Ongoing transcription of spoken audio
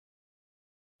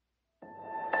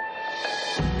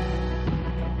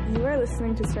You are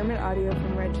listening to sermon audio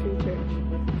from Red Tree Church.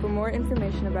 For more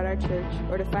information about our church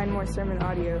or to find more sermon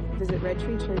audio, visit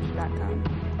redtreechurch.com.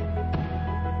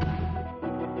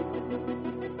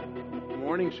 Good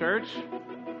morning, church.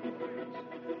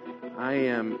 I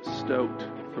am stoked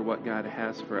for what God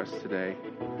has for us today.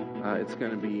 It's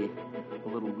going to be a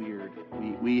little weird.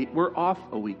 We're off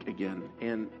a week again,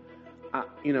 and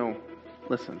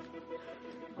listen,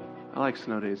 I like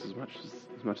snow days as much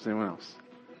as anyone else.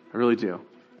 I really do.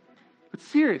 But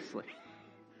seriously,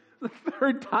 the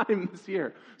third time this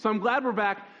year. So I'm glad we're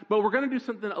back, but we're going to do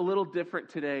something a little different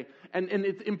today. And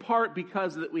it's in part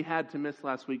because that we had to miss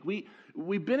last week.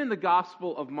 We've been in the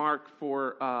Gospel of Mark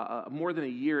for more than a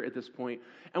year at this point,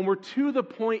 and we're to the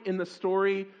point in the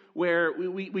story where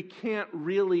we can't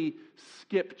really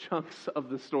skip chunks of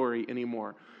the story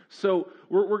anymore. So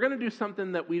we're going to do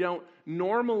something that we don't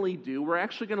normally do. We're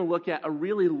actually going to look at a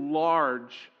really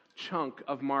large chunk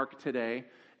of Mark today.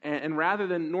 And rather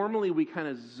than normally we kind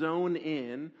of zone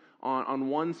in on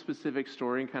one specific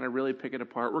story and kind of really pick it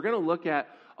apart, we're going to look at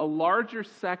a larger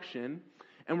section,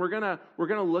 and we're going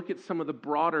to look at some of the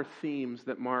broader themes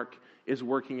that Mark is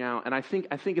working out. And I think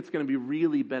it's going to be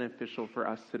really beneficial for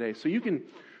us today. So you can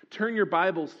turn your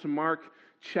Bibles to Mark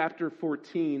chapter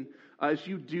 14. As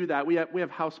you do that, we have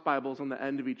house Bibles on the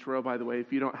end of each row, by the way.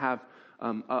 If you don't have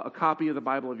a copy of the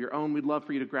Bible of your own, we'd love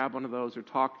for you to grab one of those or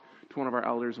talk to one of our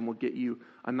elders, and we'll get you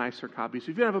a nicer copy. So if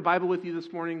you don't have a Bible with you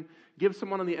this morning, give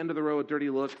someone on the end of the row a dirty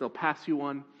look. They'll pass you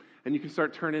one, and you can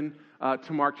start turning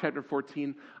to Mark chapter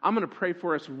 14. I'm going to pray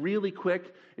for us really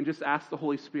quick and just ask the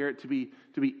Holy Spirit to be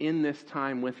in this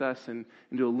time with us and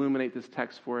to illuminate this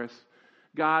text for us.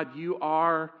 God, you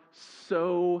are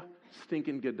so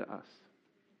stinking good to us.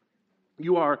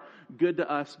 You are good to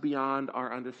us beyond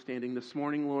our understanding. This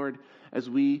morning, Lord, as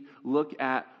we look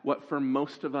at what for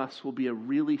most of us will be a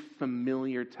really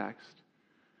familiar text,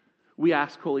 we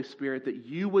ask, Holy Spirit, that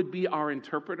you would be our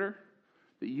interpreter,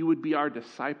 that you would be our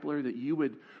discipler, that you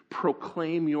would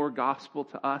proclaim your gospel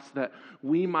to us, that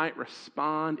we might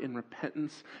respond in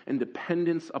repentance and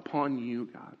dependence upon you,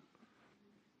 God.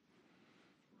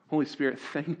 Holy Spirit,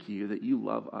 thank you that you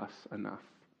love us enough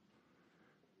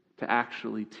to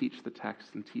actually teach the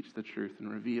text and teach the truth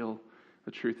and reveal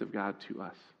the truth of God to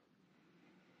us.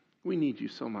 We need you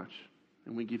so much,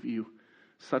 and we give you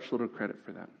such little credit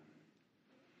for that.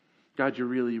 God, you're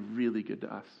really, really good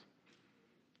to us.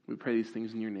 We pray these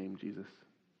things in your name, Jesus.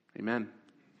 Amen.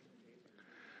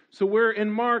 So we're in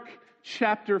Mark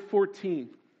chapter 14,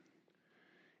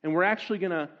 and we're actually going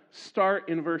to start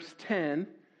in verse 10,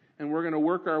 and we're going to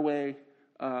work our way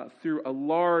through a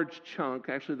large chunk,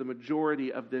 actually the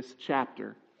majority of this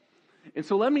chapter. And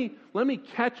so let me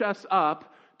catch us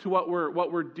up to what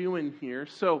we're doing here.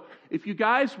 So if you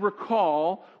guys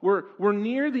recall, we're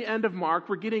near the end of Mark.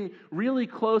 We're getting really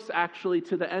close actually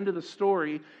to the end of the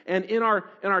story. And in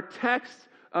our text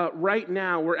right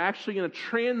now, we're actually going to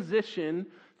transition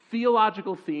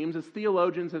theological themes, as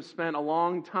theologians have spent a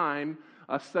long time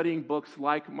studying books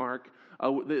like Mark.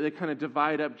 They kind of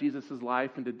divide up Jesus'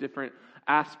 life into different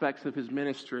aspects of his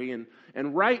ministry.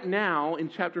 And right now, in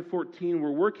chapter 14,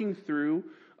 we're working through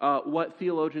what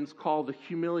theologians call the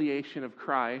humiliation of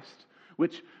Christ,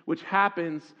 which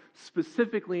happens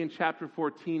specifically in chapter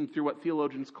 14 through what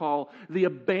theologians call the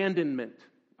abandonment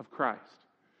of Christ.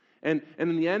 And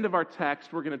in the end of our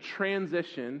text, we're going to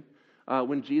transition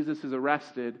when Jesus is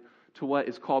arrested to what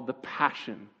is called the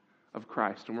passion of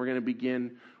Christ. And we're going to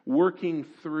begin working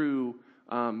through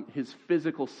his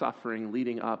physical suffering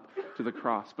leading up to the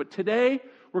cross. But today,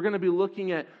 we're going to be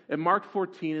looking at Mark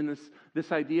 14 and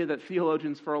this idea that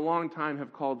theologians for a long time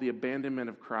have called the abandonment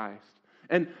of Christ.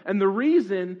 And the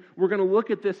reason we're going to look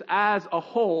at this as a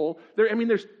whole,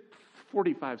 there's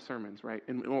 45 sermons, right,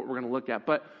 in what we're going to look at.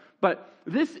 But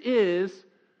this is,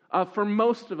 for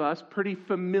most of us, pretty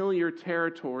familiar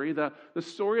territory. The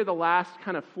story of the last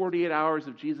kind of 48 hours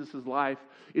of Jesus' life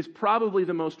is probably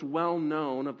the most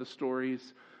well-known of the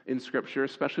stories in Scripture,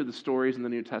 especially the stories in the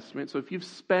New Testament. So if you've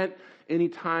spent any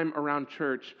time around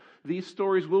church, these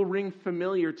stories will ring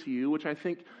familiar to you, which I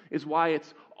think is why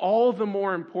it's all the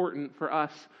more important for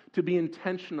us to be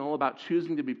intentional about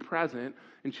choosing to be present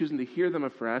and choosing to hear them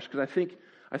afresh, because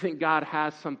I think God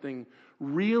has something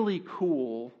really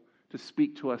cool to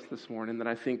speak to us this morning that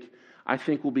I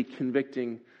think will be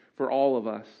convicting for all of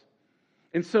us.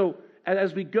 And so,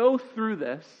 as we go through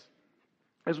this,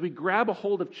 as we grab a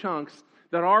hold of chunks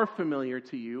that are familiar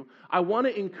to you, I want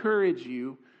to encourage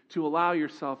you to allow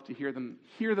yourself to hear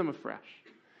them afresh.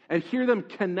 and hear them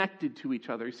connected to each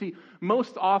other. You see,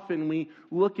 most often we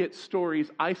look at stories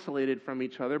isolated from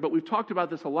each other, but we've talked about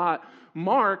this a lot.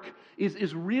 Mark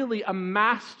is really a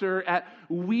master at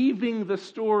weaving the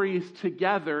stories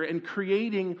together and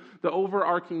creating the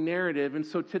overarching narrative. And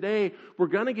so today we're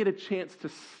going to get a chance to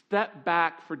step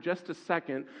back for just a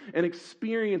second and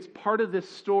experience part of this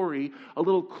story a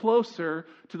little closer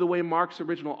to the way Mark's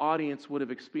original audience would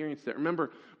have experienced it.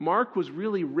 Remember, Mark was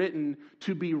really written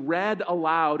to be read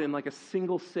aloud in like a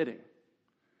single sitting.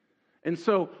 And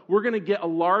so we're going to get a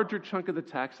larger chunk of the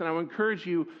text, and I would encourage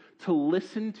you to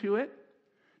listen to it,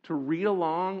 to read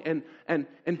along, and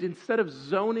instead of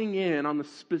zoning in on the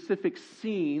specific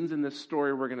scenes in this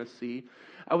story we're going to see,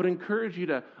 I would encourage you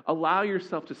to allow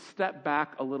yourself to step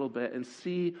back a little bit and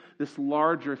see this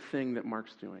larger thing that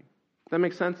Mark's doing. Does that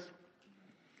make sense?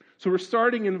 So we're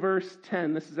starting in verse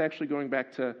 10. This is actually going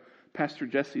back to Pastor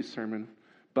Jesse's sermon,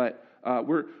 but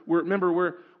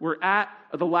we're at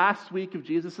the last week of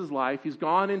Jesus' life. He's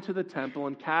gone into the temple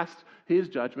and cast his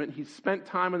judgment. He's spent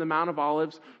time on the Mount of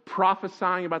Olives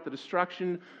prophesying about the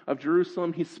destruction of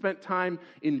Jerusalem. He spent time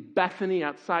in Bethany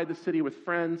outside the city with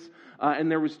friends. And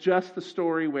there was just the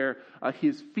story where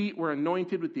his feet were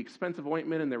anointed with the expensive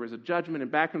ointment, and there was a judgment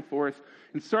and back and forth.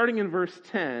 And starting in verse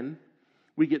 10,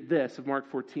 we get this of Mark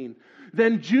 14.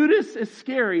 Then Judas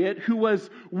Iscariot, who was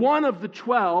one of the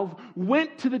 12,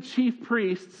 went to the chief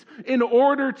priests in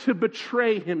order to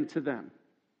betray him to them.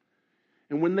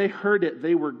 And when they heard it,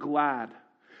 they were glad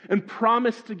and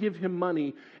promised to give him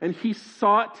money. And he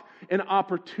sought an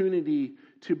opportunity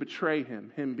to betray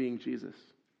him, him being Jesus.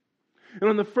 And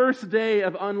on the first day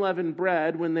of unleavened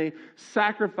bread, when they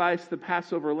sacrificed the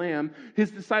Passover lamb,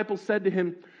 his disciples said to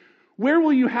him, "Where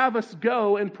will you have us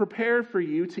go and prepare for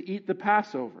you to eat the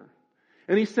Passover?"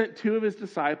 And he sent two of his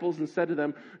disciples and said to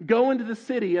them, "Go into the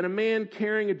city, and a man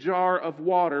carrying a jar of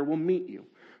water will meet you.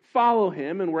 Follow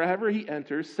him, and wherever he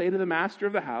enters, say to the master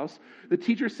of the house, 'The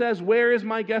teacher says, where is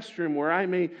my guest room where I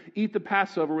may eat the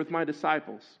Passover with my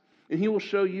disciples?' And he will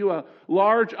show you a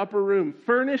large upper room,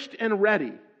 furnished and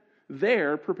ready.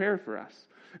 There prepare for us."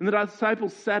 And the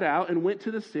disciples set out and went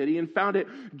to the city and found it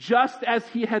just as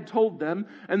he had told them,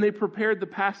 and they prepared the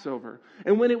Passover.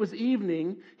 And when it was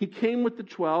evening, he came with the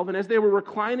 12, and as they were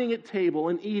reclining at table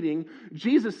and eating,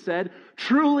 Jesus said,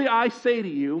 "Truly I say to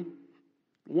you,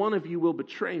 one of you will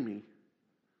betray me,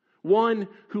 one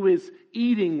who is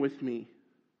eating with me."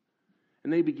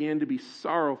 And they began to be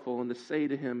sorrowful and to say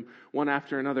to him one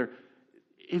after another,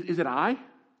 "Is it I?"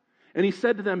 And he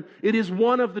said to them, "It is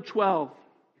one of the 12.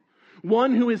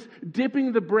 One who is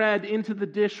dipping the bread into the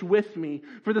dish with me.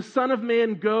 For the Son of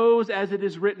Man goes as it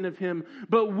is written of him.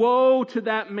 But woe to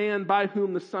that man by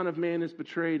whom the Son of Man is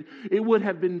betrayed. It would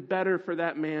have been better for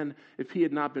that man if he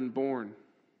had not been born."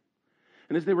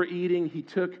 And as they were eating, he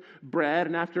took bread,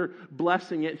 and after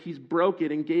blessing it, he broke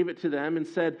it and gave it to them and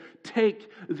said,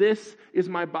 "Take, this is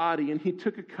my body." And he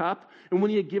took a cup, and when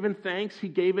he had given thanks, he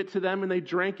gave it to them, and they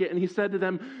drank it. And he said to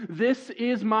them, "This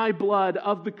is my blood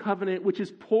of the covenant, which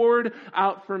is poured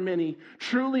out for many.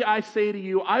 Truly I say to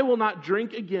you, I will not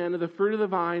drink again of the fruit of the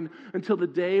vine until the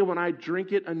day when I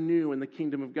drink it anew in the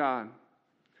kingdom of God."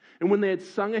 And when they had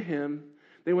sung a hymn,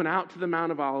 they went out to the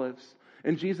Mount of Olives.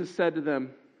 And Jesus said to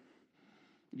them,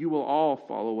 "You will all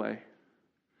fall away.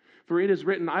 For it is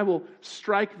written, I will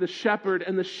strike the shepherd,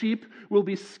 and the sheep will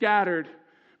be scattered.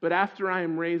 But after I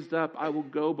am raised up, I will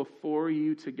go before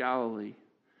you to Galilee."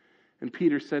 And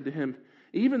Peter said to him,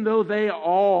 "Even though they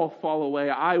all fall away,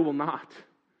 I will not."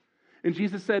 And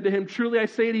Jesus said to him, "Truly I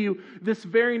say to you, this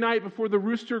very night before the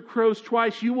rooster crows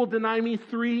twice, you will deny me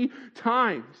 3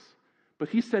 times. But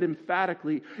he said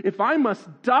emphatically, "If I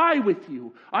must die with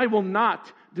you, I will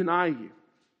not deny you."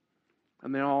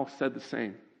 And they all said the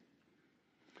same.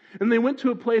 And they went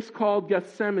to a place called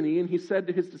Gethsemane, and he said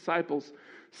to his disciples,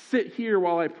 "Sit here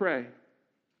while I pray."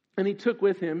 And he took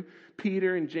with him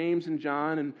Peter and James and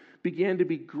John and began to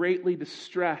be greatly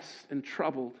distressed and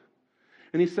troubled.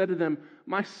 And he said to them,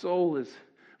 "My soul is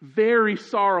very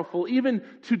sorrowful, even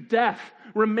to death.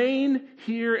 Remain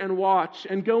here and watch."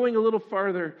 And going a little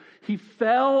farther, he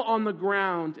fell on the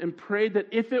ground and prayed that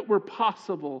if it were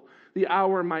possible, the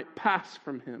hour might pass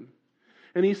from him.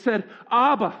 And he said,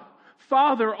 "Abba,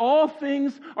 Father, all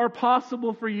things are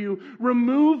possible for you.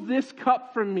 Remove this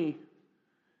cup from me.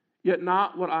 Yet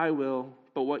not what I will,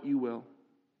 but what you will."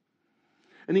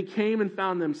 And he came and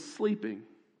found them sleeping.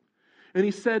 And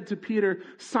he said to Peter,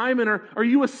 "Simon, are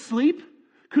you asleep?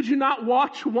 Could you not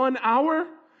watch 1 hour?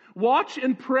 Watch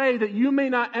and pray that you may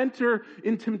not enter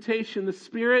in temptation. The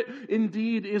spirit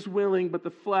indeed is willing, but the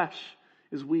flesh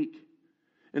is weak."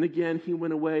 And again he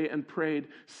went away and prayed,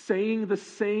 saying the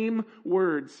same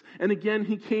words. And again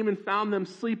he came and found them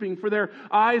sleeping, for their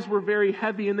eyes were very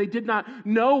heavy, and they did not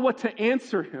know what to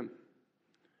answer him.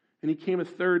 And he came a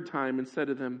third time and said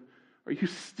to them, are you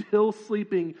still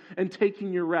sleeping and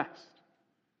taking your rest?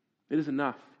 It is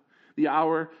enough. The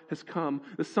hour has come.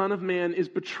 The Son of Man is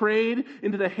betrayed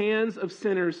into the hands of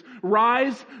sinners.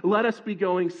 Rise, let us be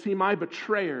going. See, my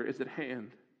betrayer is at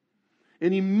hand.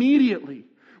 And immediately,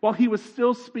 while he was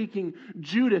still speaking,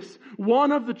 Judas,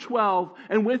 one of the 12,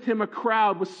 and with him a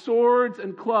crowd with swords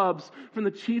and clubs from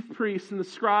the chief priests and the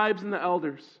scribes and the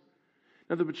elders.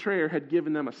 Now the betrayer had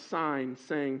given them a sign,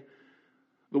 saying,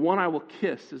 the one I will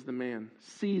kiss is the man.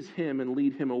 Seize him and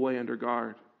lead him away under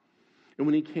guard. And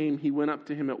when he came, he went up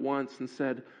to him at once and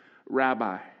said,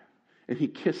 Rabbi. And he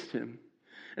kissed him.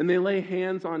 And they lay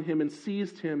hands on him and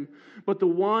seized him. But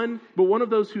one of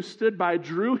those who stood by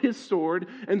drew his sword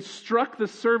and struck the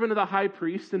servant of the high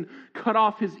priest and cut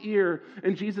off his ear.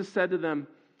 And Jesus said to them,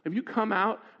 have you come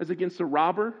out as against a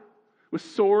robber with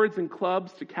swords and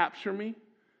clubs to capture me?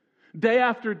 Day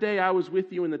after day I was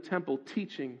with you in the temple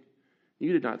teaching.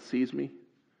 You did not seize me,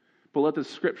 but let the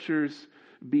scriptures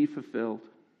be fulfilled.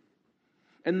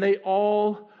 And they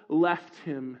all left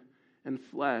him and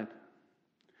fled.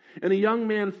 And a young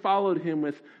man followed him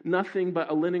with nothing but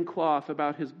a linen cloth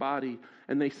about his body,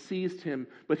 and they seized him,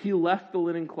 but he left the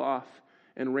linen cloth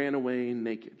and ran away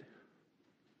naked.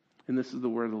 And this is the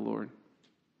word of the Lord.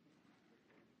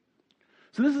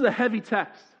 So this is a heavy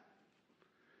text.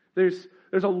 There's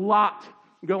a lot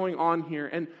going on here.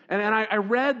 And I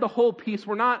read the whole piece.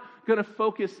 We're not going to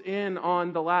focus in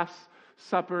on the Last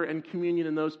Supper and communion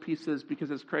and those pieces because,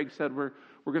 as Craig said, we're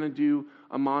going to do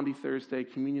a Maundy Thursday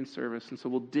communion service, and so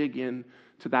we'll dig in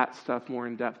to that stuff more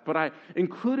in depth. But I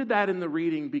included that in the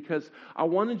reading because I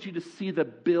wanted you to see the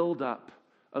build-up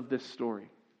of this story.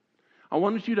 I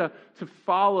wanted you to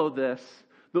follow this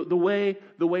the way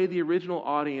the original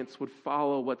audience would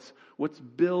follow what's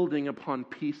building upon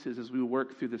pieces as we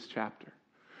work through this chapter.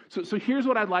 So here's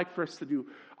what I'd like for us to do.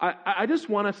 I just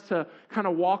want us to kind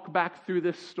of walk back through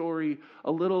this story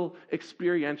a little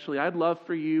experientially. I'd love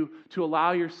for you to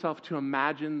allow yourself to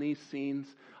imagine these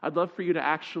scenes. I'd love for you to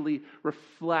actually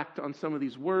reflect on some of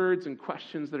these words and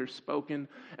questions that are spoken.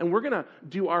 And we're going to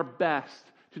do our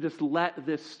best to just let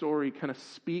this story kind of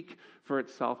speak for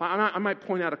itself. I might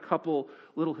point out a couple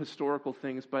little historical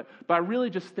things, but I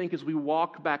really just think as we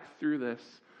walk back through this,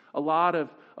 a lot of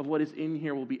what is in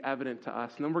here will be evident to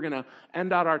us. And then we're going to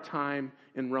end out our time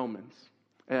in Romans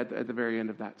at the very end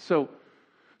of that. So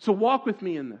walk with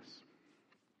me in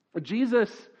this. Jesus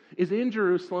is in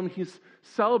Jerusalem. He's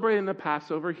celebrating the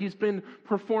Passover. He's been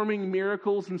performing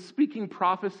miracles and speaking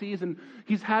prophecies, and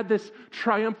he's had this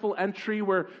triumphal entry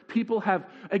where people have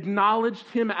acknowledged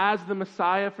him as the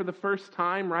Messiah for the first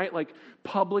time, right? Like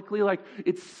publicly, like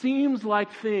it seems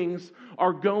like things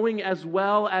are going as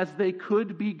well as they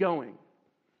could be going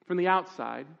from the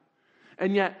outside.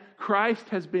 And yet Christ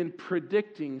has been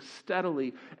predicting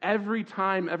steadily every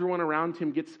time everyone around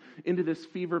him gets into this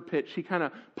fever pitch, he kind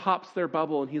of pops their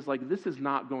bubble and he's like, this is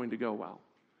not going to go well.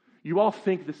 You all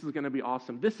think this is going to be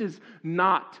awesome. This is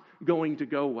not going to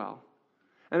go well.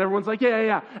 And everyone's like,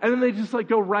 yeah. And then they just like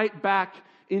go right back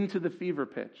into the fever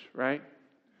pitch, right?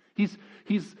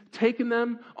 He's taken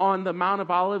them on the Mount of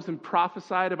Olives and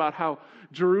prophesied about how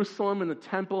Jerusalem and the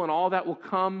temple and all that will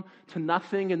come to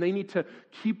nothing, and they need to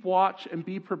keep watch and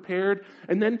be prepared.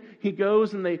 And then he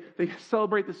goes and they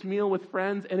celebrate this meal with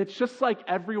friends, and it's just like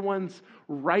everyone's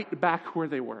right back where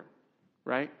they were,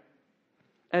 right?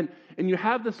 And you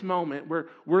have this moment where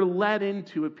we're led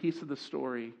into a piece of the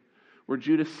story where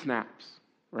Judas snaps,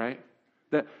 right?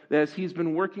 That as he's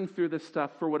been working through this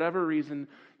stuff, for whatever reason,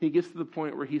 he gets to the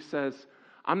point where he says,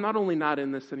 I'm not only not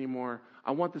in this anymore,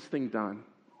 I want this thing done.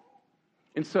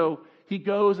 And so he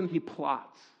goes and he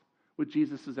plots with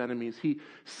Jesus' enemies. He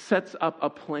sets up a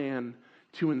plan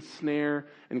to ensnare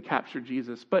and capture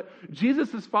Jesus. But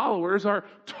Jesus' followers are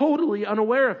totally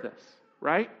unaware of this,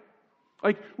 right?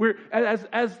 Like we're as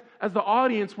the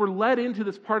audience, we're led into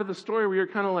this part of the story where you're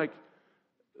kind of like,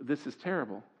 this is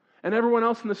terrible. And everyone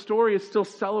else in the story is still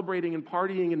celebrating and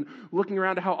partying and looking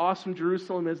around at how awesome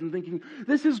Jerusalem is and thinking,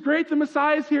 this is great, the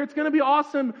Messiah's here, it's going to be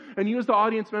awesome. And you as the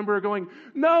audience member are going,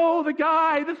 no, the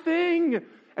guy, the thing.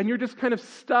 And you're just kind of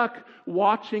stuck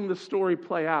watching the story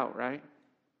play out, right?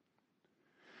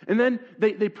 And then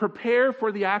they prepare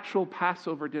for the actual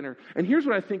Passover dinner. And here's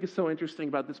what I think is so interesting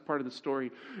about this part of the story.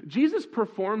 Jesus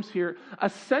performs here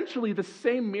essentially the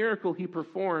same miracle he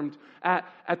performed at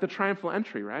the triumphal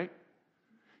entry, right?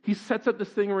 He sets up this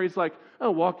thing where he's like, oh,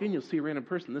 walk in, you'll see a random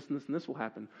person, this and this and this will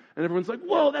happen. And everyone's like,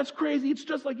 whoa, that's crazy, it's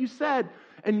just like you said.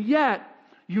 And yet,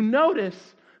 you notice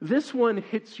this one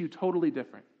hits you totally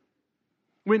different.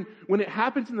 When it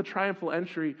happens in the triumphal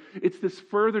entry, it's this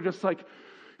further just like,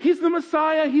 he's the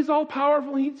Messiah, he's all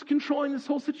powerful, he's controlling this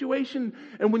whole situation.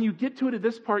 And when you get to it at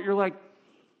this part, you're like,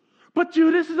 but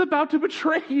Judas is about to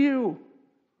betray you.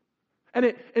 And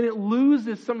it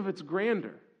loses some of its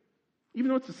grandeur. Even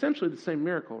though it's essentially the same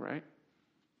miracle, right?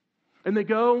 And they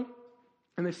go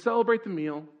and they celebrate the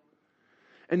meal,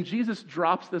 and Jesus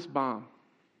drops this bomb.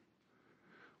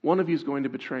 One of you is going to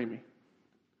betray me.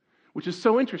 Which is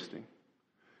so interesting.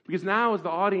 Because now as the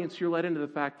audience, you're led into the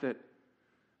fact that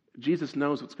Jesus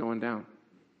knows what's going down.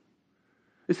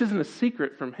 This isn't a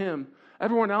secret from him.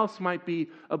 Everyone else might be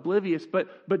oblivious,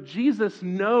 but Jesus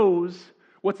knows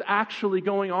what's actually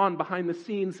going on behind the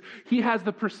scenes. He has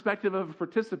the perspective of a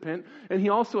participant, and he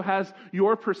also has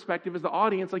your perspective as the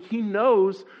audience. Like, he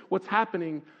knows what's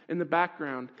happening in the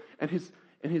background, and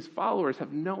his followers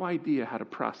have no idea how to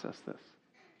process this,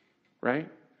 right?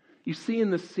 You see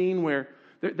in the scene where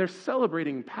they're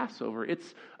celebrating Passover.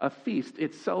 It's a feast.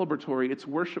 It's celebratory. It's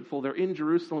worshipful. They're in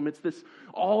Jerusalem. It's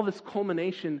all this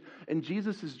culmination, and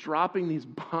Jesus is dropping these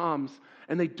bombs,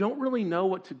 and they don't really know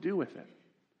what to do with it.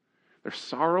 They're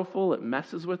sorrowful. It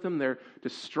messes with them. They're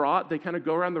distraught. They kind of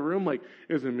go around the room like,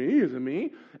 is it me? Is it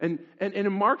me? And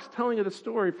in Mark's telling of the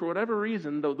story, for whatever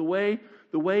reason, the way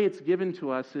it's given to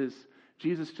us is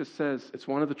Jesus just says, it's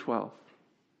one of the 12.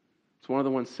 It's one of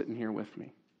the ones sitting here with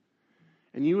me.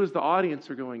 And you as the audience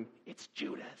are going, it's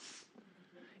Judas.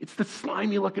 It's the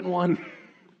slimy looking one.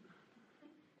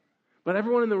 But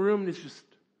everyone in the room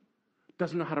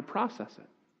doesn't know how to process it.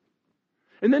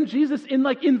 And then Jesus, in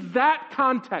that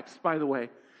context, by the way,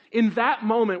 in that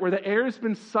moment where the air has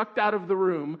been sucked out of the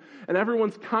room and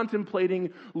everyone's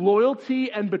contemplating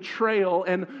loyalty and betrayal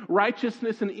and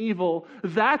righteousness and evil,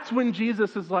 that's when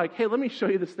Jesus is like, hey, let me show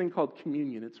you this thing called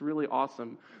communion. It's really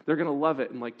awesome. They're going to love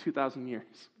it in 2,000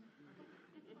 years.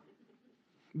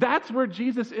 That's where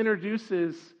Jesus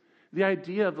introduces the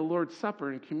idea of the Lord's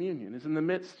Supper and communion, is in the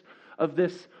midst of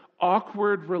this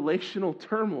awkward relational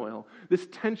turmoil, this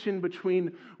tension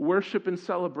between worship and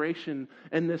celebration,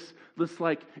 and this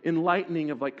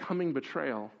enlightening of coming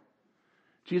betrayal.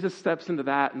 Jesus steps into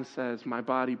that and says, my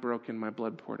body broken, my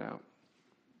blood poured out,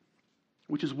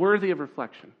 which is worthy of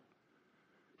reflection,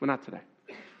 but not today.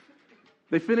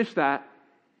 They finish that,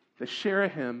 they share a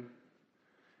hymn,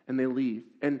 and they leave.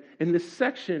 And in this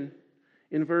section,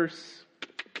 in verse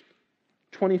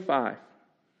 25,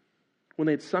 when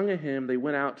they'd sung a hymn, they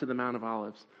went out to the Mount of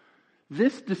Olives.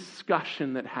 This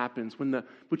discussion that happens when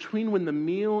the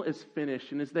meal is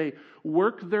finished and as they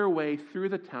work their way through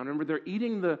the town, remember they're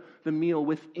eating the meal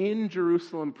within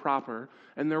Jerusalem proper,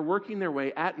 and they're working their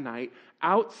way at night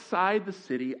outside the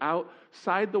city,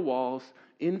 outside the walls,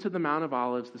 into the Mount of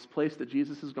Olives, this place that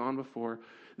Jesus has gone before.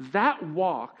 That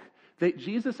walk, that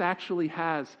Jesus actually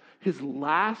has his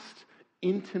last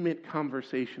intimate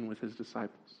conversation with his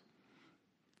disciples.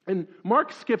 And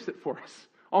Mark skips it for us,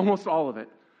 almost all of it.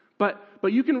 But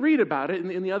you can read about it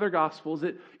in the other Gospels.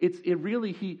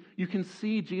 You can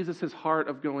see Jesus' heart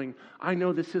of going, I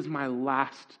know this is my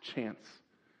last chance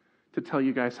to tell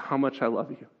you guys how much I love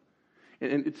you.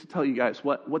 And to tell you guys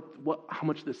how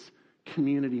much this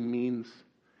community means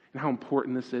and how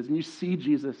important this is. And you see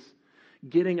Jesus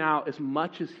getting out as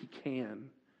much as he can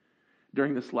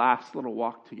during this last little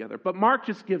walk together. But Mark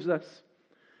just gives us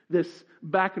this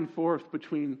back and forth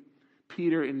between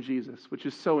Peter and Jesus, which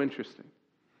is so interesting.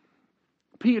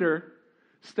 Peter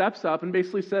steps up and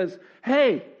basically says,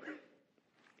 hey,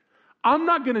 I'm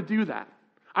not going to do that.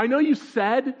 I know you just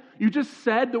said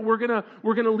that we're going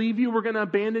to leave you, we're going to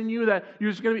abandon you, that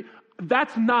you're just going to be,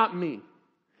 that's not me.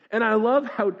 And I love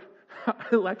how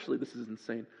actually, this is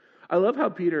insane. I love how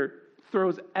Peter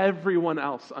throws everyone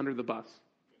else under the bus.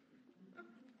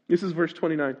 This is verse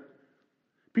 29.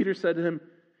 Peter said to him,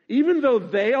 even though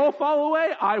they all fall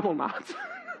away, I will not.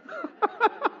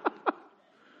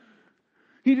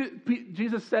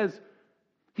 Jesus says,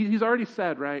 he's already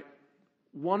said, right?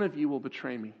 One of you will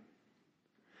betray me.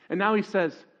 And now he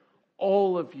says,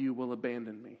 all of you will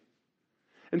abandon me.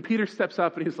 And Peter steps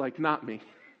up and he's like, not me.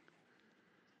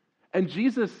 And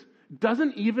Jesus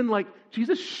doesn't even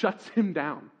Jesus shuts him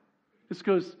down. Just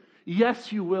goes,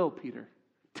 yes, you will, Peter.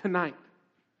 Tonight.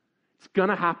 It's going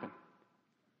to happen.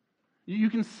 You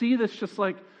can see this just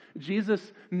like Jesus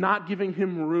not giving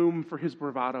him room for his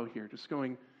bravado here. Just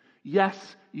going,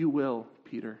 yes, you will,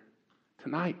 Peter.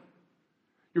 Tonight.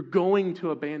 You're going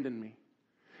to abandon me.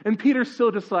 And Peter's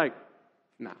still just like,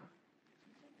 no,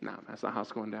 that's not how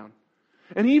it's going down.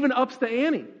 And he even ups the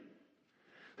ante.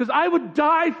 Says, I would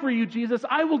die for you, Jesus.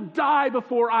 I will die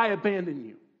before I abandon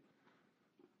you.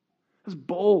 That's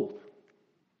bold.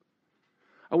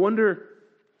 I wonder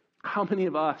how many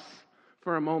of us,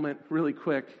 for a moment, really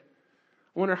quick,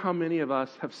 I wonder how many of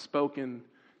us have spoken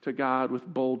to God with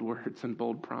bold words and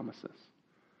bold promises.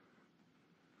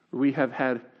 We have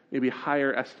had maybe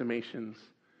higher estimations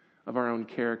of our own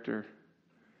character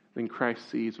than Christ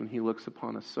sees when he looks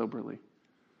upon us soberly.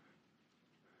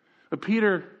 But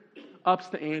Peter ups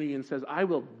the ante and says, I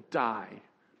will die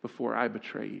before I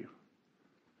betray you.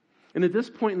 And at this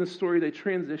point in the story, they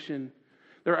transition.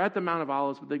 They're at the Mount of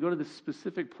Olives, but they go to this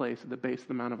specific place at the base of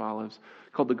the Mount of Olives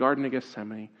called the Garden of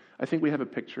Gethsemane. I think we have a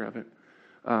picture of it.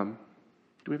 Do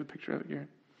we have a picture of it,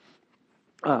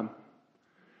 Garen?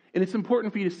 And it's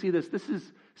important for you to see this. This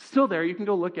is still there. You can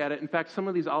go look at it. In fact, some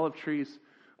of these olive trees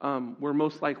were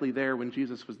most likely there when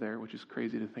Jesus was there, which is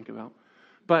crazy to think about.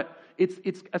 But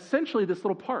it's essentially this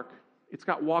little park. It's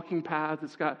got walking paths.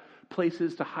 It's got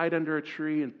places to hide under a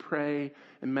tree and pray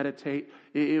and meditate.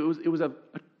 It was a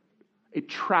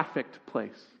trafficked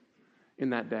place in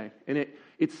that day. And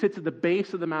it sits at the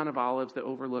base of the Mount of Olives that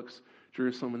overlooks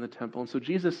Jerusalem and the temple. And so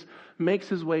Jesus makes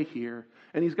his way here,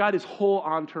 and he's got his whole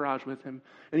entourage with him.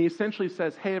 And he essentially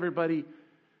says, hey, everybody,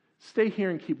 stay here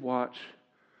and keep watch.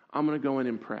 I'm going to go in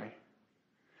and pray.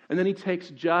 And then he takes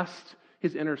just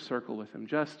his inner circle with him,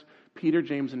 just Peter,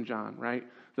 James, and John, right?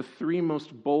 The three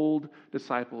most bold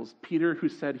disciples. Peter, who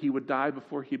said he would die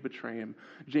before he'd betray him.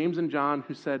 James and John,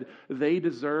 who said they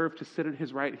deserve to sit at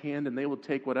his right hand and they will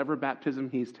take whatever baptism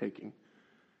he's taking.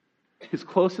 His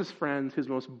closest friends, his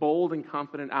most bold and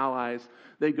confident allies,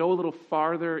 they go a little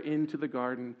farther into the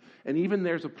garden. And even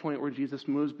there's a point where Jesus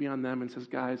moves beyond them and says,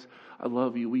 guys, I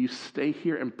love you. Will you stay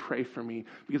here and pray for me?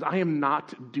 Because I am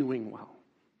not doing well.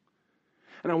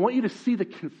 And I want you to see the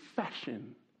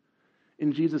confession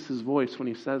in Jesus' voice when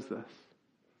he says this.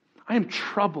 I am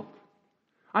troubled.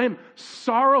 I am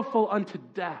sorrowful unto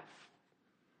death.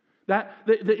 That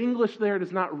the English there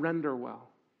does not render well.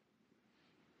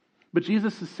 But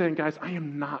Jesus is saying, guys, I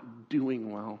am not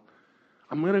doing well.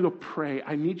 I'm going to go pray.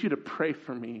 I need you to pray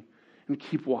for me and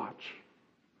keep watch.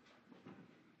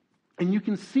 And you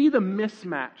can see the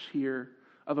mismatch here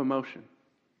of emotion.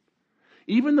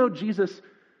 Even though Jesus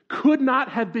could not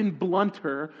have been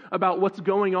blunter about what's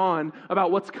going on,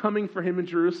 about what's coming for him in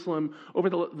Jerusalem over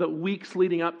the weeks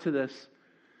leading up to this,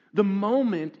 the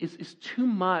moment is too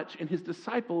much, and his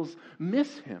disciples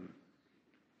miss him.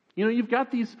 You know, you've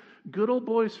got these good old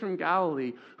boys from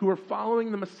Galilee who are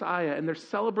following the Messiah, and they're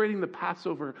celebrating the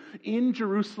Passover in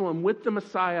Jerusalem with the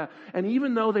Messiah. And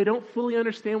even though they don't fully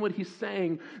understand what he's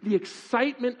saying, the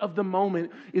excitement of the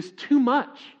moment is too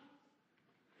much.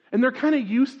 And they're kind of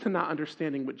used to not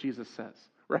understanding what Jesus says,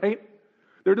 right?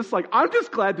 They're just like, I'm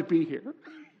just glad to be here.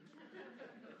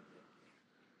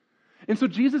 And so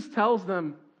Jesus tells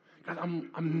them, God,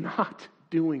 I'm not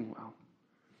doing well.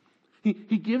 He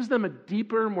gives them a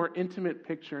deeper, more intimate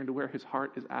picture into where his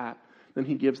heart is at than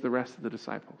he gives the rest of the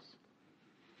disciples.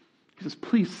 He says,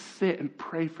 please sit and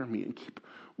pray for me and keep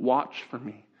watch for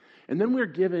me. And then we're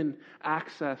given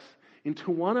access into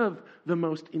one of the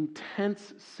most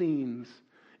intense scenes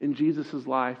in Jesus'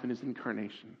 life and his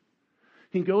incarnation.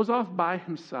 He goes off by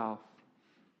himself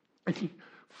and he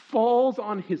falls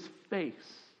on his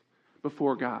face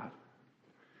before God.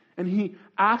 And he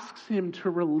asks him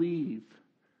to relieve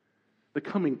the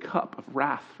coming cup of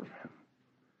wrath from him.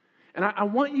 And I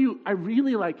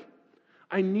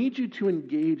need you to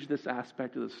engage this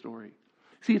aspect of the story.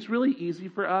 See, it's really easy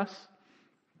for us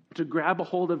to grab a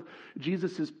hold of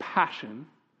Jesus' passion,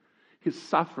 his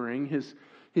suffering, his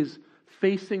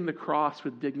facing the cross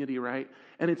with dignity, right?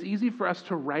 And it's easy for us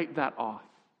to write that off.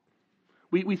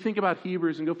 We think about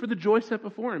Hebrews and go, for the joy set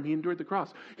before him, he endured the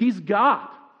cross. He's God.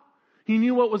 He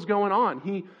knew what was going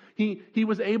on. He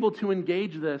was able to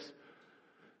engage this.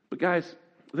 But guys,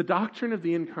 the doctrine of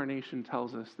the incarnation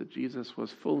tells us that Jesus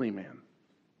was fully man.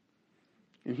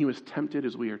 And he was tempted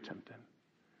as we are tempted.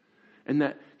 And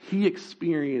that he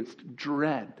experienced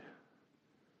dread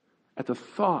at the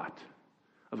thought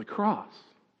of the cross.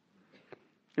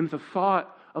 And the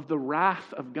thought of the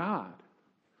wrath of God.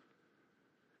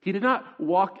 He did not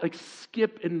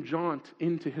skip and jaunt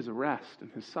into his arrest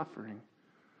and his suffering.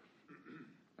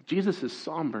 Jesus is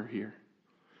somber here.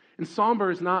 And somber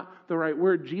is not the right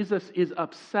word. Jesus is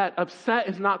upset. Upset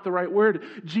is not the right word.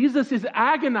 Jesus is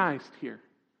agonized here.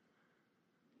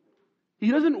 He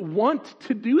doesn't want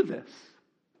to do this.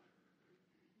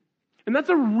 And that's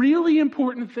a really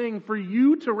important thing for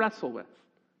you to wrestle with.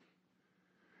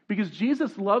 Because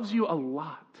Jesus loves you a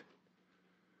lot.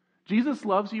 Jesus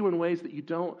loves you in ways that you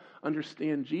don't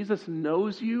understand. Jesus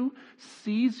knows you,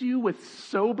 sees you with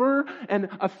sober and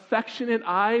affectionate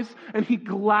eyes, and he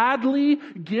gladly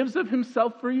gives of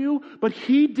himself for you, but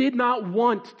he did not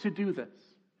want to do this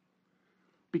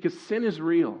because sin is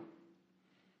real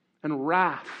and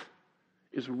wrath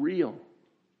is real.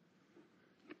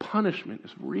 Punishment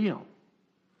is real.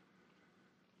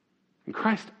 And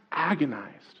Christ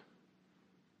agonized.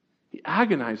 He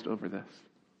agonized over this.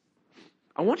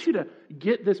 I want you to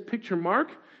get this picture.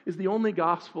 Mark is the only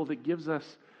gospel that gives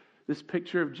us this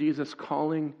picture of Jesus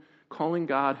calling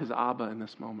God his Abba in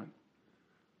this moment.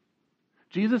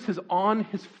 Jesus is on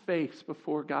his face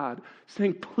before God,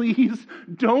 saying, please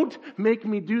don't make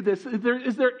me do this.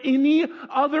 Is there any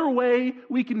other way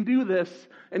we can do this?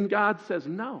 And God says,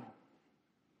 no.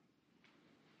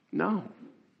 No.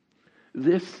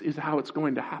 This is how it's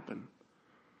going to happen.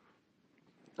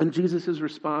 And Jesus'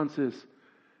 response is,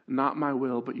 not my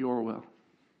will, but your will.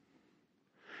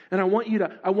 And I want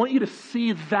you to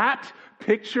see that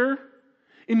picture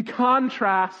in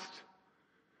contrast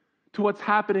to what's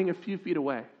happening a few feet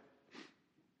away.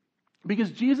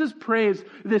 Because Jesus prays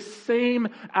this same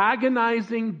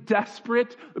agonizing,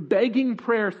 desperate, begging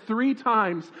prayer 3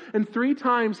 times. And 3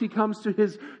 times he comes to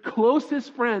his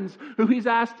closest friends who he's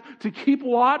asked to keep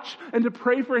watch and to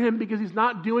pray for him because he's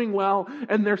not doing well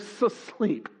and they're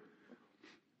asleep.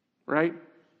 Right?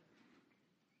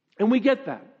 And we get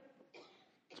that.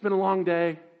 It's been a long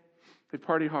day. They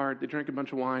partied hard. They drank a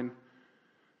bunch of wine.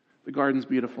 The garden's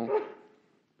beautiful.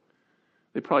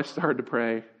 They probably started to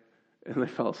pray and they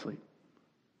fell asleep.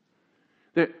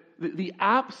 The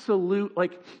absolute,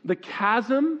 the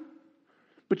chasm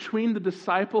between the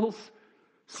disciples'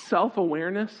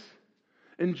 self-awareness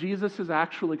and Jesus'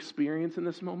 actual experience in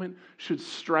this moment should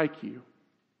strike you.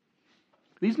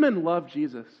 These men love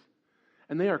Jesus,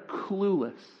 and they are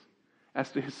clueless as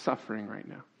to his suffering right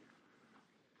now.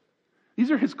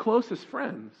 These are his closest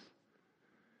friends,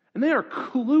 and they are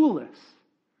clueless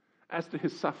as to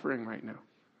his suffering right now.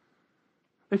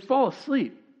 They fall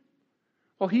asleep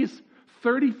while he's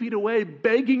 30 feet away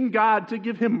begging God to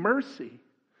give him mercy.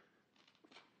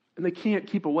 And they can't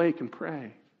keep awake and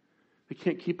pray. They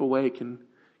can't keep awake and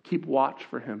keep watch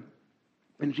for him.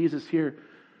 And Jesus here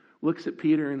looks at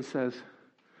Peter and says,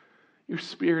 your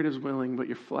spirit is willing, but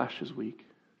your flesh is weak.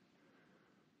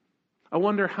 I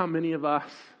wonder how many of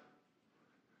us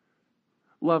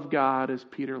love God as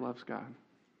Peter loves God.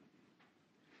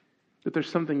 That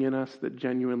there's something in us that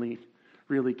genuinely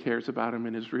really cares about him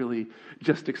and is really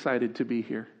just excited to be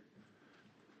here.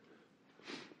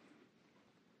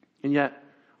 And yet,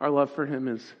 our love for him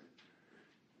is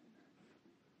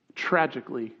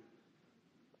tragically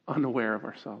unaware of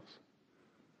ourselves.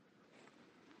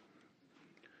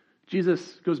 Jesus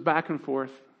goes back and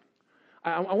forth.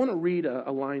 I want to read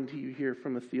a line to you here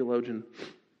from a theologian.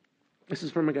 This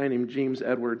is from a guy named James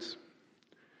Edwards.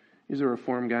 He's a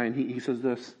Reformed guy, and he says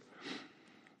this.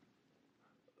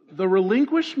 The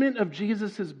relinquishment of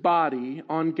Jesus' body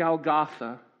on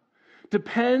Golgotha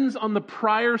depends on the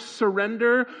prior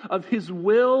surrender of his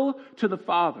will to the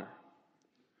Father.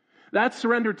 That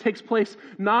surrender takes place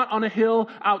not on a hill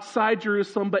outside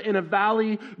Jerusalem, but in a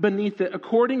valley beneath it.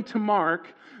 According to Mark,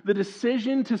 the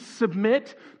decision to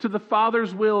submit to the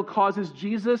Father's will causes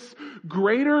Jesus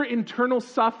greater internal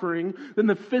suffering than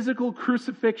the physical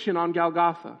crucifixion on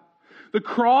Golgotha. The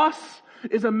cross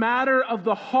is a matter of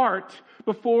the heart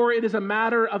before it is a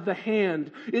matter of the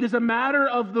hand. It is a matter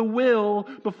of the will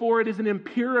before it is an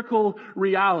empirical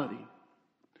reality.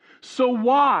 So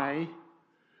why,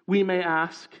 we may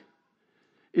ask,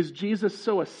 is Jesus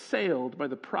so assailed by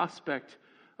the prospect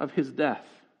of his death?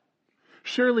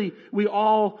 Surely we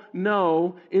all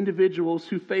know individuals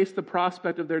who face the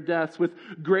prospect of their deaths with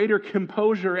greater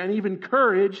composure and even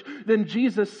courage than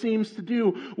Jesus seems to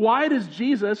do. Why does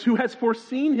Jesus, who has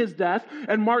foreseen his death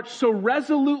and marched so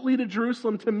resolutely to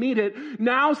Jerusalem to meet it,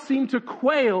 now seem to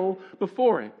quail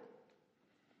before it?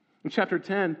 In chapter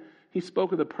 10, he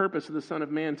spoke of the purpose of the Son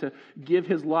of Man to give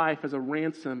his life as a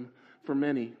ransom for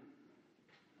many.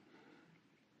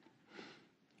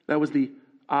 That was the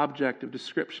objective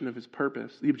description of his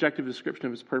purpose, the objective description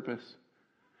of his purpose.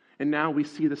 And now we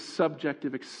see the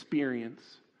subjective experience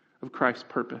of Christ's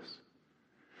purpose.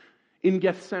 In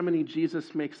Gethsemane,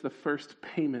 Jesus makes the first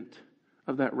payment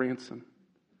of that ransom.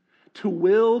 to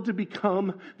will to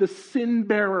become the sin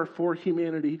bearer for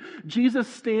humanity. Jesus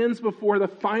stands before the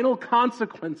final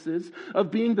consequences of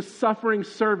being the suffering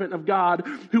servant of God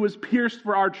who was pierced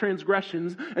for our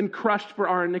transgressions and crushed for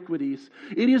our iniquities.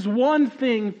 It is one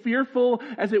thing, fearful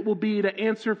as it will be, to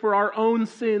answer for our own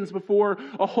sins before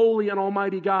a holy and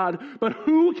almighty God. But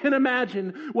who can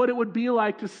imagine what it would be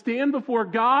like to stand before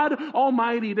God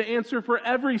Almighty to answer for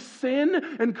every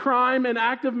sin and crime and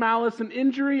act of malice and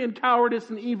injury and cowardice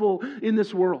and evil in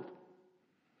this world?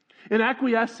 In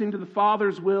acquiescing to the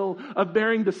Father's will of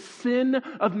bearing the sin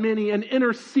of many and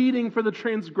interceding for the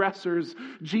transgressors,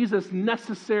 Jesus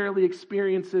necessarily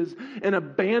experiences an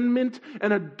abandonment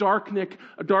and a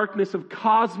darkness of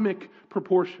cosmic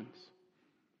proportions.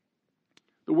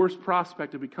 The worst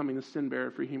prospect of becoming the sin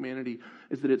bearer for humanity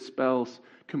is that it spells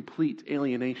complete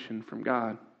alienation from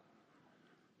God.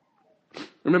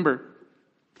 Remember,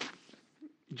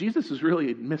 Jesus is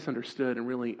really misunderstood and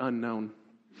really unknown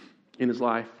in his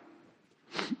life.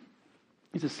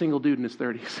 He's a single dude in his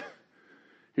 30s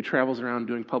who travels around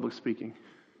doing public speaking.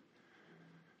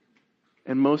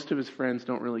 And most of his friends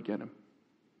don't really get him.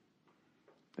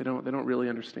 They don't really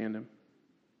understand him.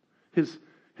 His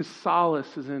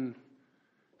solace is in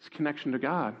his connection to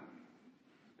God,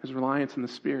 his reliance in the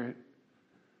Spirit.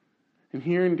 And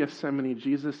here in Gethsemane,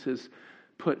 Jesus is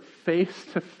put face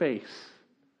to face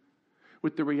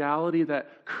with the reality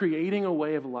that creating a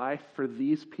way of life for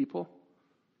these people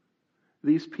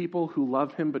who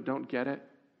love him but don't get it,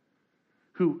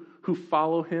 who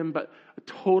follow him but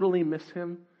totally miss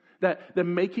him, that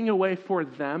making a way for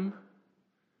them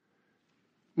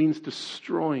means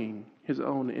destroying his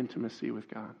own intimacy with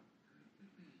God.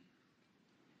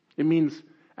 It means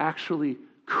actually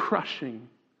crushing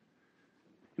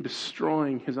and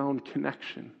destroying his own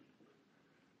connection,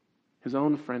 his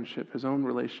own friendship, his own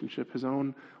relationship, his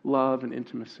own love and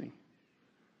intimacy.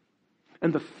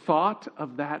 And the thought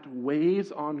of that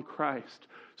weighs on Christ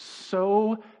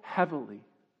so heavily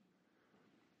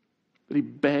that he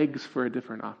begs for a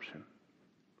different option.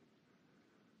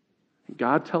 And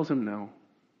God tells him no.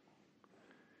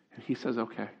 And he says,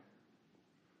 okay.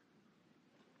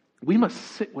 We must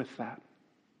sit with that.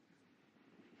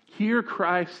 Here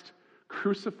Christ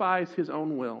crucifies his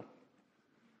own will,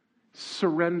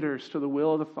 surrenders to the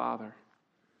will of the Father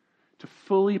to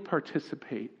fully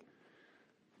participate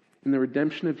in the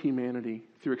redemption of humanity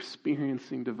through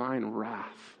experiencing divine wrath.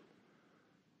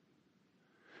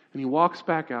 And he walks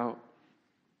back out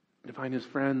to find his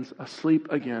friends asleep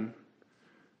again.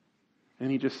 And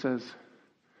he just says,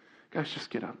 guys, just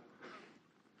get up.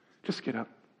 Just get up.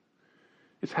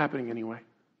 It's happening anyway.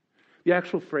 The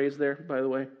actual phrase there, by the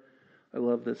way, I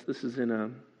love this. This is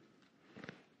in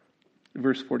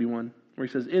verse 41, where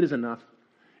he says, it is enough.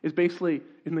 It's basically,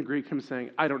 in the Greek, him saying,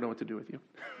 I don't know what to do with you.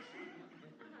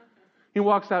 He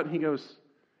walks out and he goes,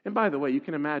 and by the way, you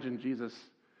can imagine Jesus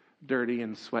dirty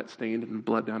and sweat-stained and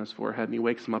blood down his forehead, and he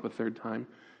wakes him up a third time,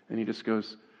 and he just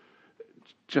goes,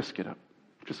 just get up.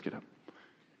 Just get up.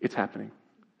 It's happening.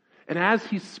 And as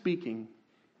he's speaking,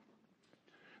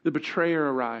 the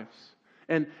betrayer arrives.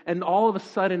 And all of a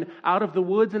sudden, out of the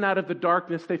woods and out of the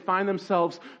darkness, they find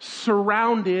themselves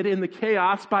surrounded in the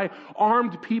chaos by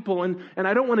armed people. And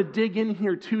I don't want to dig in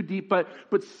here too deep, but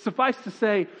suffice to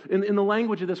say, in the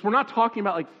language of this, we're not talking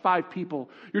about like 5 people.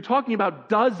 You're talking about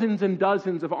dozens and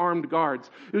dozens of armed guards.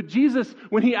 Jesus,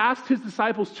 when he asked his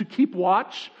disciples to keep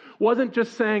watch, wasn't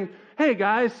just saying, hey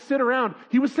guys, sit around.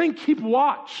 He was saying, keep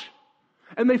watch.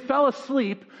 And they fell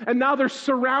asleep, and now they're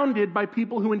surrounded by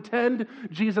people who intend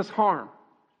Jesus harm.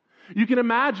 You can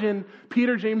imagine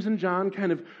Peter, James, and John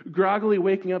kind of groggily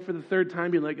waking up for the third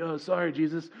time, being like, oh, sorry,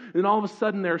 Jesus. And all of a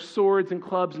sudden, there are swords and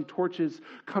clubs and torches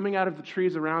coming out of the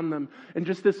trees around them. And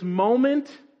just this moment,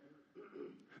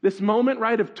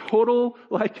 right, of total,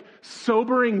 like,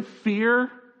 sobering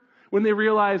fear when they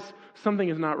realize something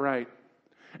is not right.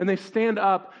 And they stand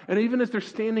up, and even as they're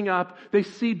standing up, they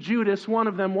see Judas, one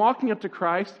of them, walking up to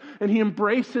Christ, and he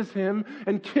embraces him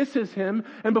and kisses him.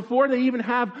 And before they even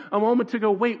have a moment to go,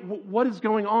 wait, what is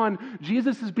going on?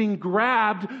 Jesus is being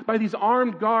grabbed by these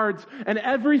armed guards, and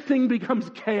everything becomes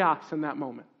chaos in that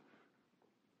moment.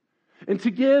 And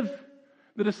to give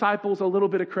the disciples a little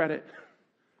bit of credit,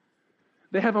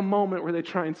 they have a moment where they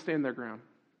try and stand their ground.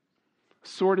 A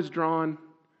sword is drawn,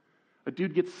 a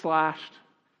dude gets slashed,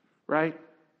 right?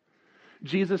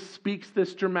 Jesus speaks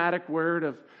this dramatic word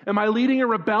of, am I leading a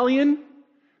rebellion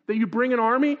that you bring an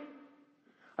army?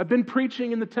 I've been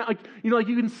preaching in the town. You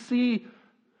can see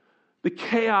the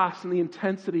chaos and the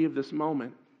intensity of this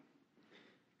moment.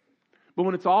 But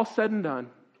when it's all said and done,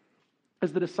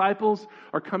 As the disciples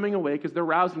are coming awake, as they're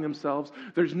rousing themselves,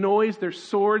 there's noise, there's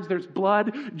swords, there's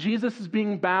blood. Jesus is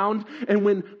being bound. And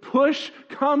when push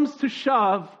comes to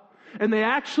shove, and they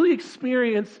actually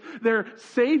experience their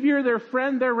Savior, their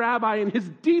friend, their rabbi in his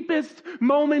deepest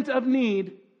moment of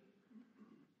need,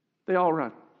 they all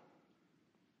run.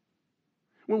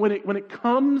 When it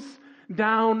comes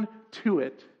down to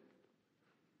it,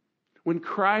 when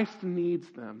Christ needs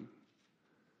them,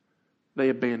 they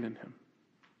abandon him.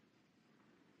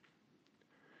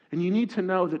 And you need to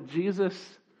know that Jesus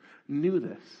knew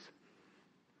this.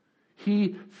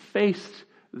 He faced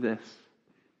this.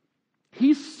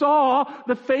 He saw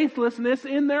the faithlessness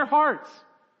in their hearts.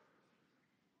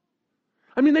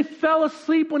 I mean, they fell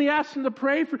asleep when he asked them to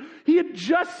pray for. He had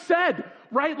just said,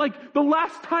 right? Like the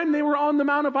last time they were on the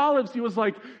Mount of Olives, he was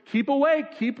like, keep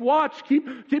awake, keep watch,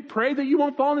 keep pray that you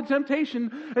won't fall into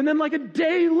temptation. And then like a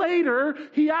day later,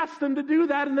 he asked them to do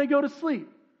that and they go to sleep.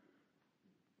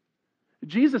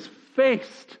 Jesus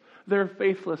faced their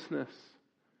faithlessness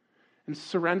and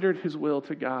surrendered his will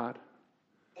to God.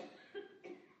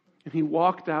 And he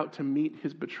walked out to meet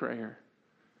his betrayer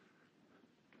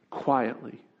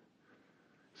quietly,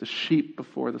 as a sheep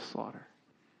before the slaughter.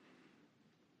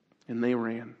 And they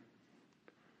ran.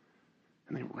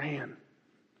 And they ran.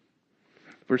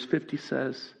 Verse 50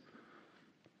 says,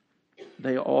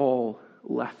 they all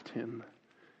left him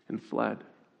and fled.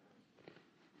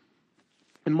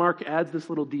 And Mark adds this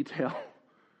little detail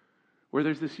where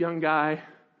there's this young guy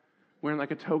wearing like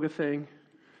a toga thing,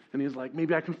 and he's like,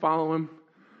 maybe I can follow him.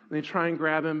 And they try and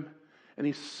grab him, and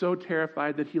he's so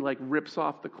terrified that he like rips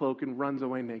off the cloak and runs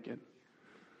away naked.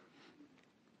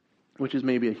 Which is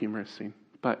maybe a humorous scene,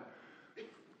 but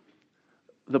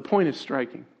the point is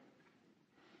striking.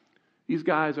 These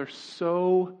guys are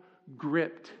so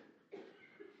gripped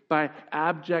by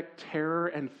abject terror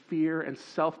and fear and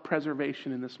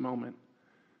self-preservation in this moment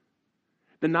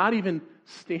that not even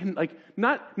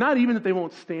that they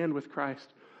won't stand with Christ.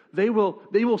 They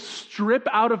will strip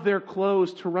out of their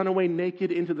clothes to run away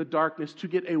naked into the darkness to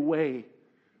get away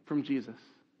from Jesus.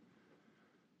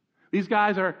 These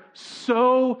guys are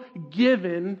so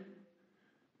given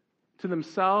to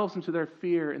themselves and to their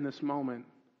fear in this moment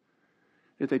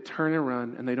that they turn and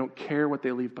run and they don't care what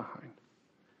they leave behind.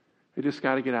 They just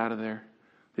got to get out of there.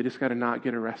 They just got to not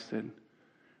get arrested.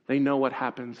 They know what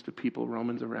happens to people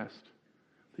Romans arrest.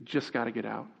 They just got to get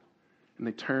out. And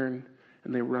they turn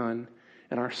and they run.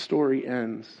 And our story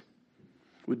ends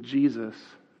with Jesus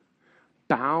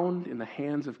bound in the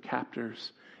hands of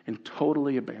captors and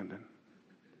totally abandoned.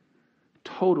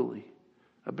 Totally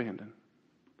abandoned.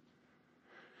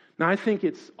 Now, I think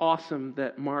it's awesome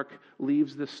that Mark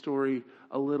leaves this story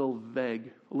a little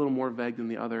vague, a little more vague than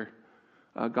the other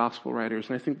gospel writers.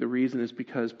 And I think the reason is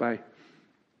because by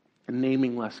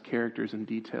naming less characters and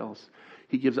details,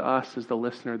 he gives us as the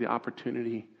listener the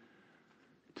opportunity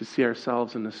to see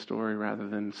ourselves in this story rather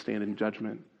than stand in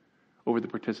judgment over the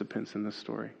participants in this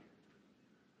story.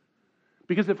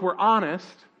 Because if we're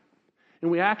honest, and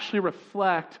we actually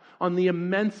reflect on the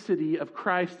immensity of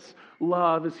Christ's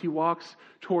love as he walks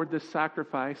toward this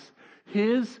sacrifice,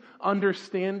 his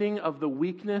understanding of the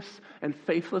weakness and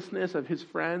faithlessness of his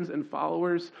friends and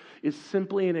followers is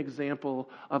simply an example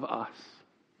of us.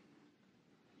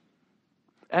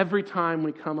 Every time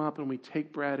we come up and we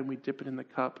take bread and we dip it in the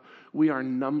cup, we are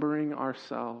numbering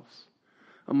ourselves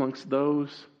amongst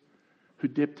those who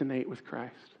dipped and ate with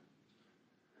Christ,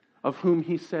 of whom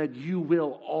he said, you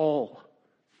will all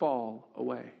fall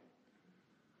away.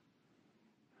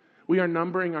 We are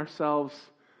numbering ourselves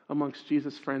amongst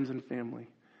Jesus' friends and family.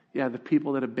 Yeah, the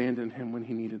people that abandoned him when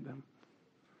he needed them.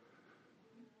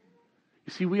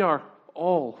 You see, we are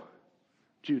all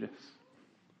Judas.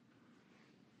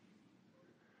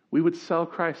 We would sell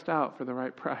Christ out for the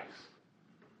right price.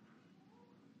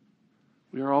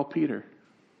 We are all Peter.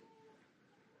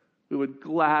 We would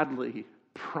gladly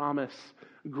promise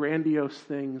grandiose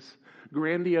things,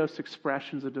 grandiose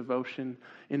expressions of devotion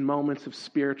in moments of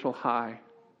spiritual high.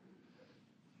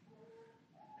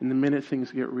 And the minute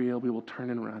things get real, we will turn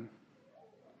and run.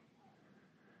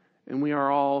 And we are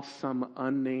all some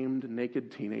unnamed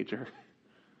naked teenager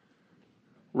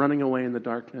running away in the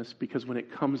darkness because when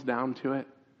it comes down to it,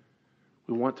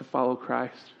 we want to follow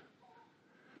Christ.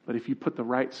 But if you put the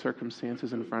right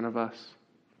circumstances in front of us,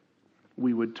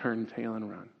 we would turn tail and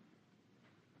run.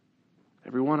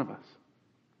 Every one of us.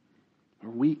 We're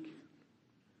weak.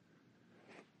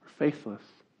 We're faithless.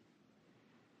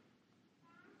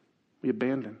 We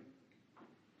abandon.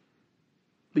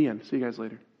 The end. See you guys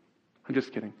later. I'm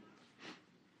just kidding.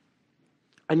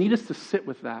 I need us to sit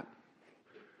with that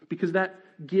because that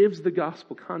gives the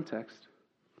gospel context.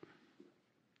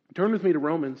 Turn with me to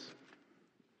Romans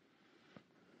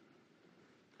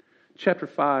chapter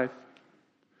 5,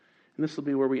 and this will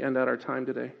be where we end out our time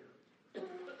today.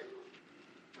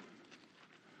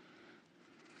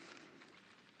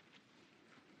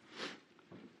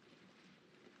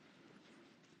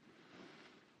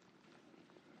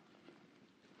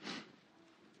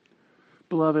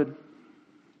 Beloved,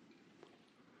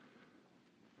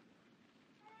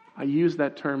 I use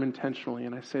that term intentionally,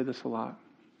 and I say this a lot.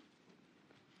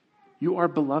 You are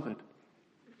beloved.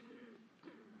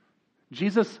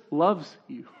 Jesus loves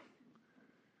you.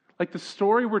 Like the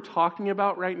story we're talking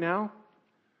about right now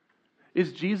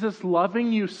is Jesus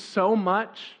loving you so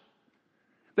much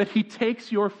that he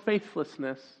takes your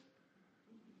faithlessness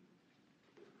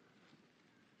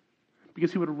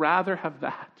because he would rather have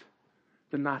that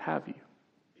than not have you.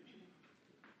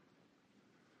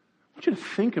 I want you to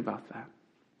think about that.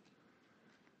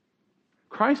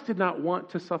 Christ did not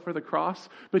want to suffer the cross,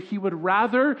 but he would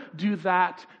rather do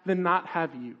that than not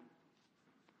have you.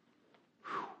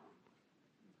 Whew.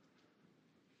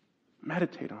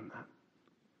 Meditate on that.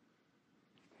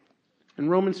 In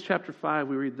Romans chapter 5,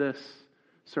 we read this,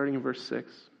 starting in verse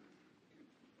 6.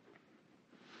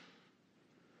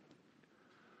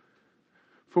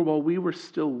 For while we were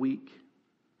still weak,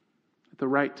 at the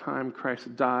right time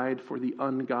Christ died for the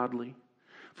ungodly.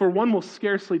 For one will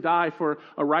scarcely die for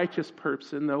a righteous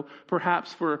person, though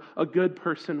perhaps for a good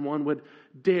person one would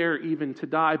dare even to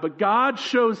die. But God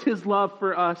shows his love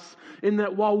for us in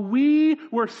that while we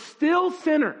were still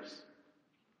sinners,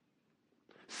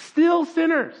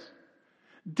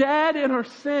 dead in our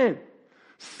sin,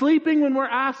 sleeping when we're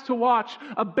asked to watch,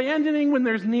 abandoning when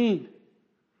there's need,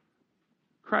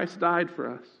 Christ died for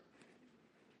us.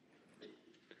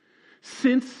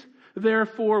 Since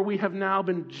therefore we have now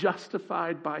been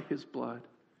justified by his blood,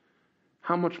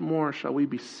 how much more shall we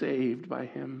be saved by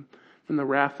him from the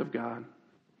wrath of God?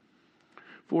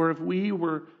 For if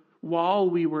while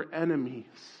we were enemies,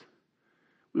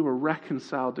 we were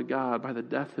reconciled to God by the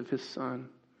death of his Son,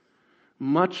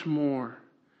 much more,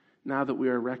 now that we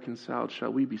are reconciled,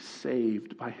 shall we be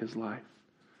saved by his life.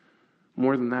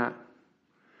 More than that,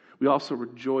 we also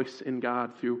rejoice in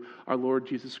God through our Lord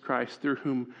Jesus Christ, through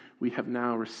whom we have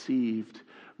now received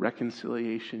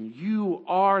reconciliation. You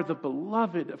are the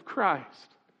beloved of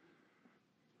Christ,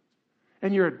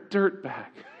 and you're a dirtbag.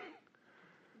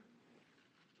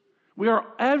 We are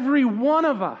every one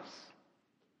of us,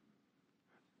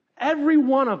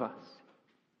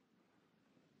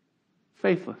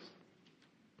 faithless.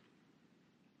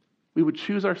 We would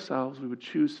choose ourselves, we would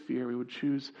choose fear, we would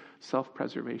choose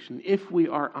self-preservation if we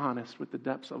are honest with the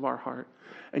depths of our heart.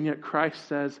 And yet Christ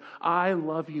says, I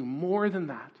love you more than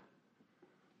that.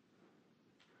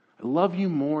 I love you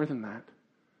more than that.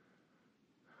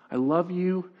 I love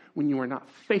you when you are not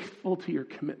faithful to your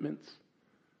commitments,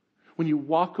 when you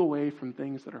walk away from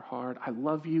things that are hard. I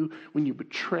love you when you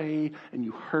betray and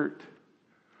you hurt.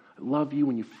 I love you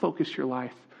when you focus your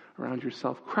life around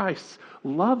yourself. Christ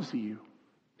loves you.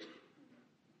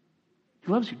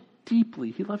 He loves you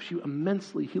deeply. He loves you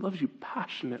immensely. He loves you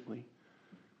passionately.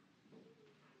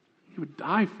 He would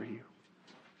die for you.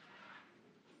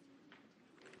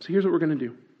 So here's what we're going to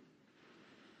do.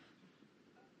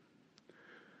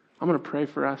 I'm going to pray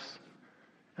for us,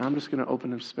 and I'm just going to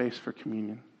open up space for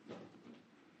communion. I'm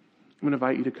going to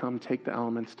invite you to come take the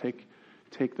elements, take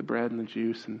the bread and the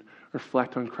juice, and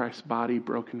reflect on Christ's body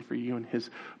broken for you and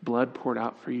his blood poured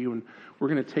out for you. And we're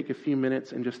going to take a few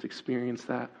minutes and just experience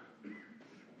that.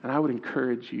 And I would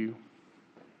encourage you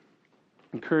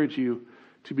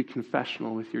to be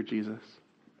confessional with your Jesus.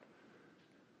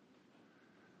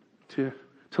 To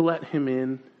let him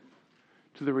in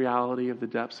to the reality of the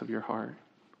depths of your heart.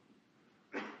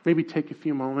 Maybe take a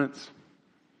few moments,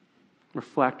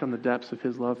 reflect on the depths of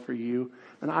his love for you.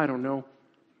 And I don't know,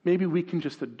 maybe we can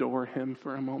just adore him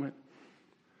for a moment.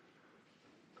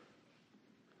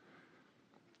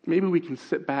 Maybe we can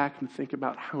sit back and think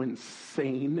about how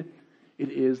insane it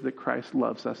is that Christ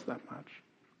loves us that much.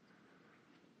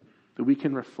 That we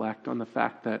can reflect on the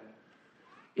fact that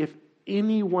if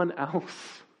anyone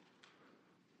else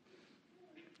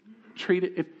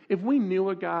if we knew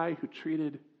a guy who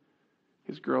treated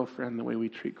his girlfriend the way we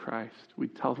treat Christ,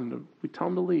 we'd tell him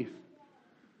to leave.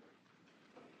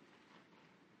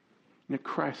 And that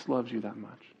Christ loves you that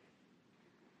much.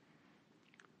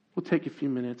 We'll take a few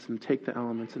minutes and take the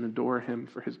elements and adore him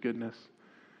for his goodness.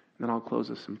 And then I'll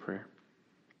close us in prayer.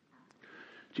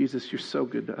 Jesus, you're so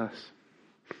good to us.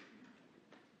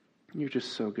 You're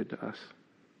just so good to us.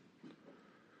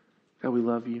 God, we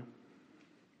love you.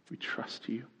 We trust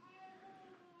you.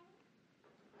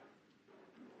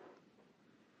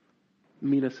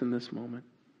 Meet us in this moment.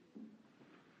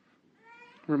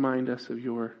 Remind us of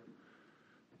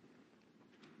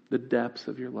the depths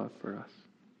of your love for us.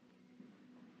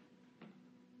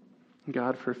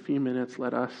 God, for a few minutes,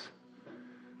 let us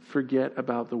forget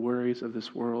about the worries of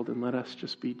this world and let us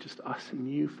just be just us and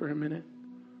you for a minute.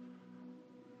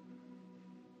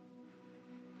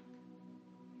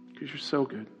 Because you're so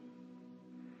good.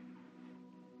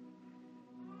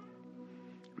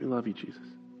 We love you, Jesus.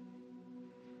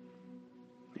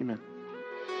 Amen.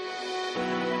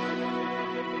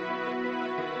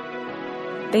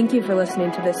 Thank you for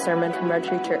listening to this sermon from Red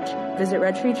Tree Church. Visit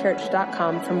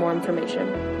redtreechurch.com for more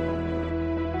information.